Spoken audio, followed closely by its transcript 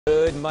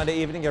Good Monday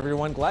evening,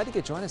 everyone. Glad you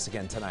could join us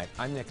again tonight.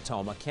 I'm Nick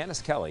Toma.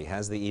 Candace Kelly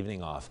has the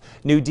evening off.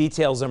 New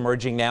details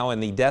emerging now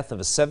in the death of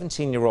a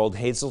 17-year-old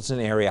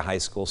Hazleton area high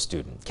school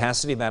student.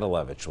 Cassidy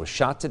Madalevich was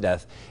shot to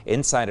death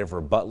inside of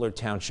her Butler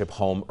Township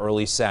home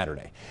early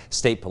Saturday.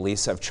 State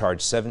police have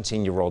charged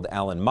 17-year-old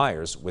Alan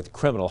Myers with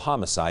criminal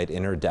homicide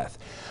in her death.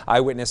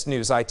 Eyewitness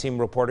News I-Team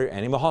reporter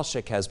Andy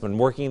Mahalchik has been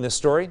working this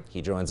story.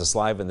 He joins us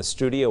live in the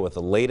studio with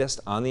the latest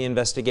on the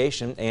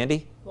investigation.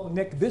 Andy? Well,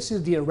 Nick, this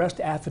is the arrest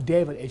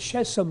affidavit. It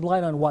sheds some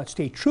light on what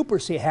state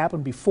troopers say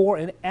happened before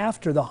and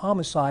after the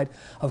homicide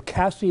of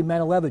Cassidy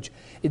Madalevich.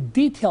 It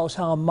details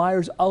how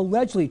Myers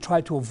allegedly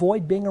tried to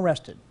avoid being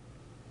arrested.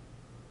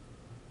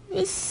 It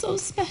was so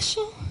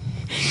special,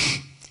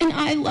 and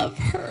I love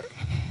her,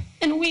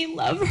 and we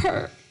love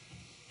her,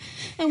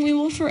 and we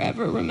will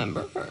forever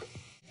remember her.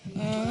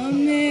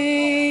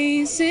 Amazing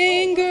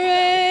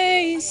grace.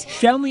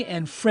 Family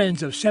and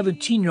friends of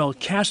 17-year-old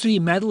Cassidy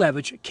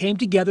Madalevich came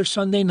together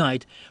Sunday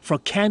night for a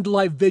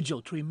candlelight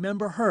vigil to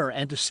remember her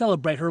and to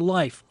celebrate her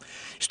life.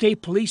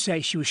 State police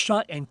say she was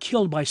shot and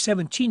killed by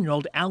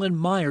 17-year-old Alan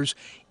Myers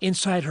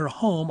inside her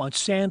home on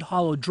Sand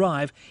Hollow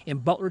Drive in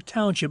Butler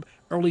Township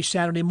early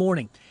Saturday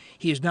morning.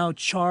 He is now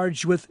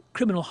charged with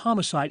criminal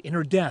homicide in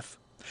her death.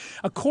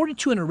 According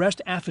to an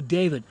arrest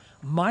affidavit,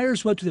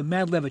 Myers went to the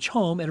Madalevich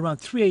home at around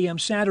 3 a.m.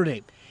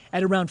 Saturday.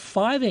 At around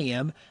 5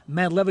 a.m.,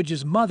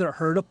 Madalevich's mother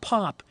heard a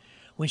pop.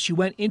 When she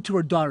went into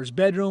her daughter's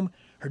bedroom,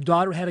 her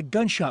daughter had a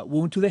gunshot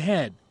wound to the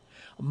head.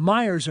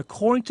 Myers,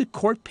 according to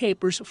court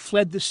papers,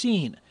 fled the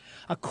scene.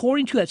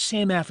 According to that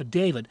same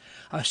affidavit,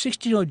 a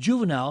 16-year-old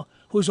juvenile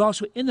who was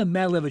also in the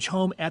Madalevich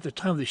home at the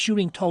time of the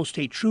shooting told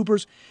state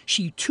troopers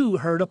she too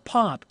heard a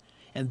pop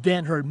and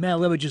then heard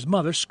Madalevich's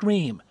mother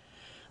scream.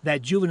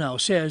 That juvenile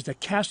says that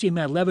Cassidy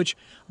Madalevich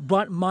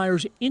brought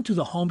Myers into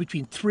the home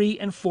between 3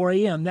 and 4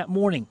 a.m. that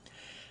morning.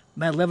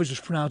 Madalevich was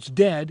pronounced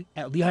dead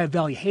at Lehigh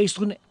Valley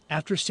Hazleton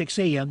after 6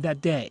 a.m.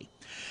 that day.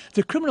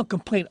 The criminal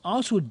complaint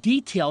also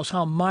details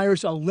how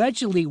Myers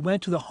allegedly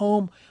went to the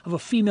home of a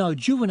female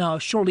juvenile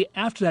shortly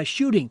after that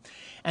shooting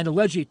and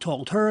allegedly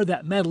told her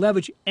that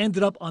Madalevich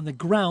ended up on the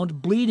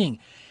ground bleeding,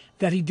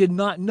 that he did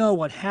not know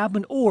what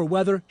happened or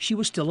whether she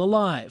was still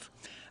alive.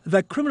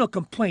 The criminal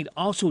complaint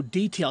also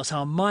details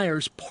how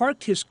Myers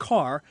parked his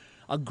car,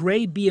 a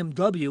gray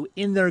BMW,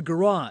 in their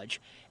garage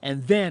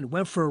and then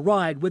went for a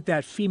ride with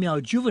that female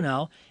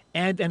juvenile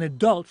and an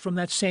adult from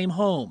that same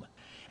home.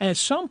 And at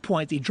some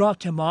point, they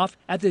dropped him off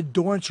at the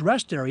Dorrance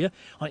Rest area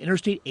on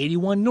Interstate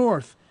 81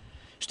 North.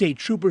 State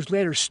troopers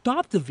later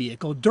stopped the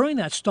vehicle. During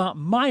that stop,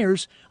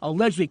 Myers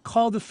allegedly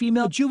called the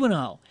female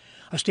juvenile.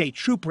 A state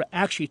trooper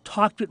actually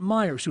talked with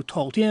Myers, who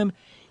told him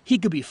he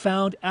could be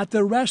found at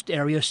the rest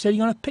area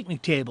sitting on a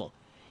picnic table.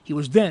 He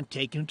was then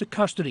taken into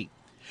custody.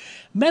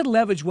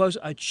 Madalevich was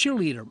a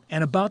cheerleader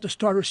and about to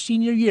start her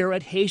senior year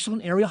at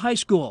Hazleton Area High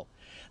School.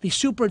 The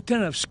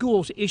superintendent of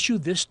schools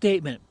issued this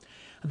statement.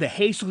 The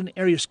Hazleton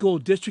Area School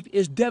District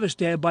is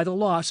devastated by the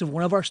loss of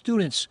one of our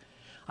students.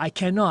 I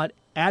cannot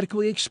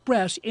adequately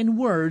express in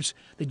words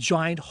the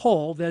giant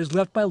hole that is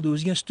left by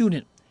losing a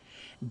student.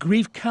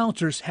 Grief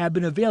counselors have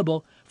been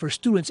available for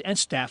students and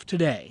staff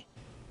today.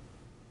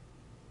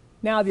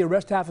 Now, the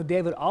arrest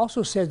affidavit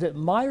also says that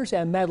Myers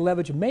and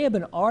Madalevich may have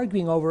been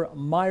arguing over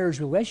Myers'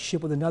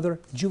 relationship with another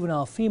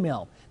juvenile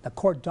female. The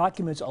court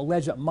documents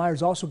allege that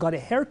Myers also got a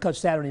haircut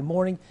Saturday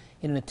morning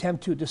in an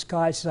attempt to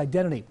disguise his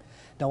identity.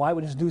 Now,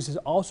 Eyewitness News has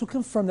also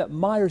confirmed that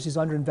Myers is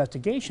under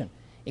investigation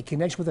in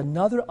connection with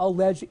another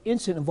alleged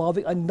incident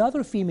involving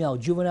another female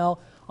juvenile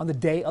on the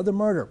day of the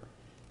murder.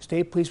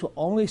 State police will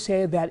only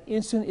say that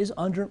incident is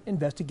under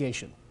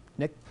investigation.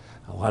 Nick?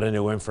 A lot of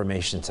new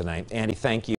information tonight. Andy, thank you.